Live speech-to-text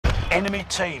Enemy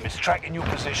team is tracking your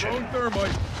position.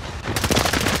 Thermite.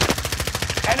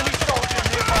 Enemy soldier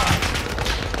nearby.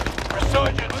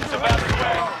 Resurgence is about to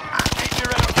end. Keep your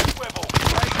head on the swivel.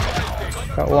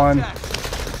 Got one.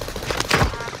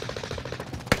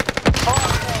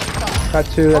 Got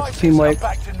two. That's a team wipe.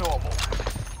 Back to normal.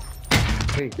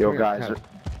 Hey,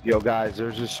 Yo guys,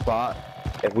 there's a spot.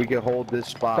 If we can hold this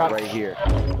spot right here.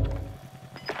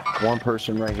 One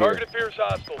person right here. Target appears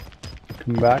hostile.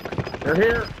 Come back. They're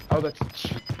here. Oh, that's.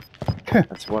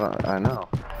 That's what I know.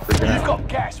 You've got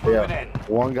gas moving in.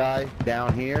 One guy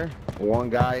down here, one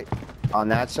guy on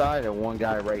that side, and one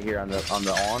guy right here on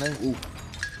the awning. Ooh.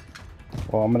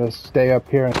 Well, I'm gonna stay up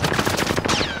here.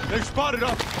 They've spotted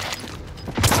us.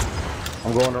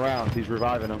 I'm going around. He's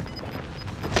reviving him.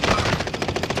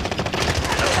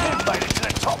 Made it to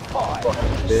the top 5.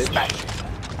 Bitch. Smash it.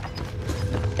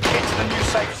 Get to the new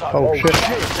safe zone. Oh shit.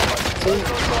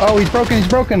 Oh, he's broken. He's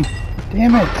broken.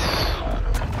 Damn it.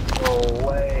 No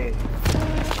way.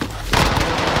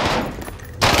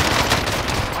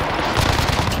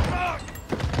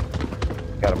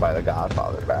 Gotta buy the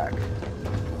Godfather back.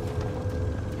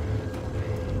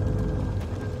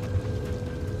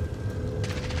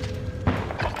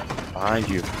 Behind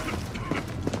you.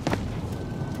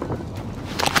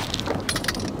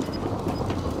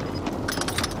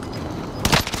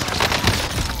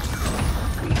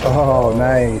 Oh,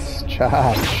 nice.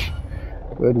 Josh.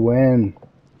 Good win.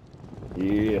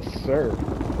 Yes, sir.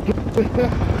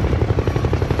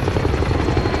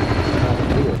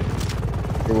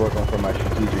 You're working for my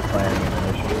strategic planning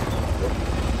and initiative.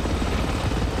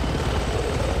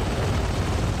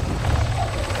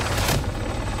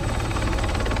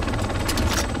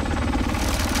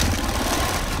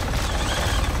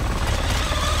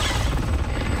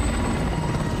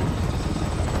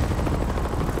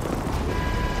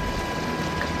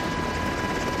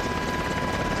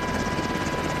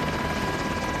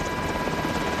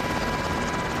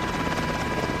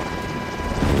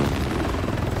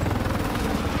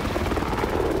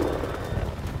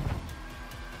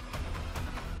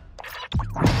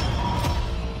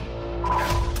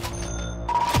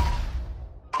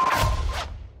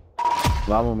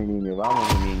 Vamos, menino,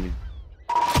 vamos, menino.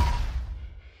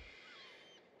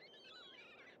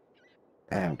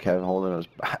 Damn, Kevin holding us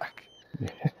back.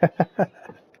 I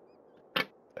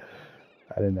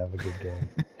didn't have a good game.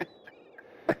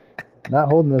 Not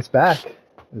holding us back. It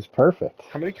was perfect.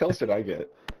 How many kills did I get?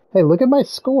 Hey, look at my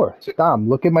score. Dom,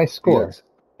 look at my score. Yes.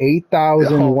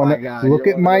 8,001. Oh my God, look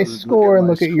you're at one of my those- score and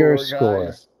my look at your score, score.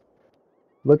 guys.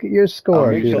 Look at your How score,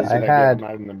 many dude. kills I did had,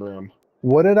 get in the broom?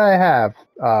 what did I have?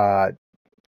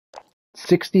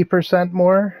 60%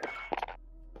 more?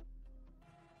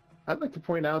 I'd like to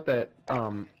point out that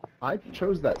I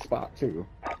chose that spot too.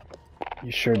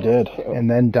 You sure did. And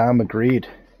then Dom agreed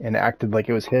and acted like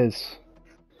it was his.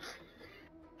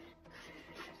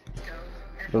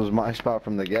 It was my spot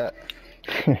from the get.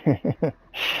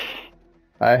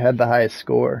 I had the highest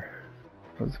score.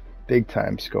 It was a big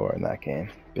time score in that game.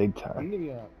 Big How time.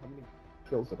 many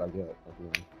kills did I get?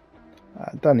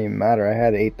 It doesn't even matter. I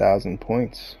had 8,000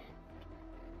 points.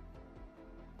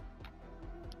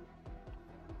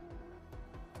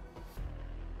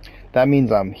 That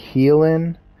means I'm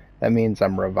healing. That means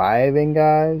I'm reviving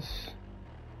guys.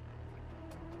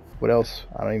 What else?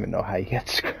 I don't even know how you get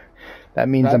score. That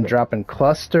means I'm dropping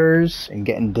clusters and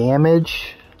getting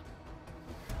damage.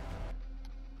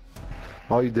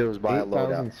 All you did was buy a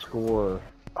 8,000 loadout. score.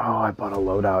 Oh, I bought a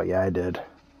loadout. Yeah, I did.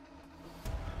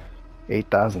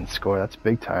 8,000 score. That's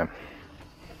big time.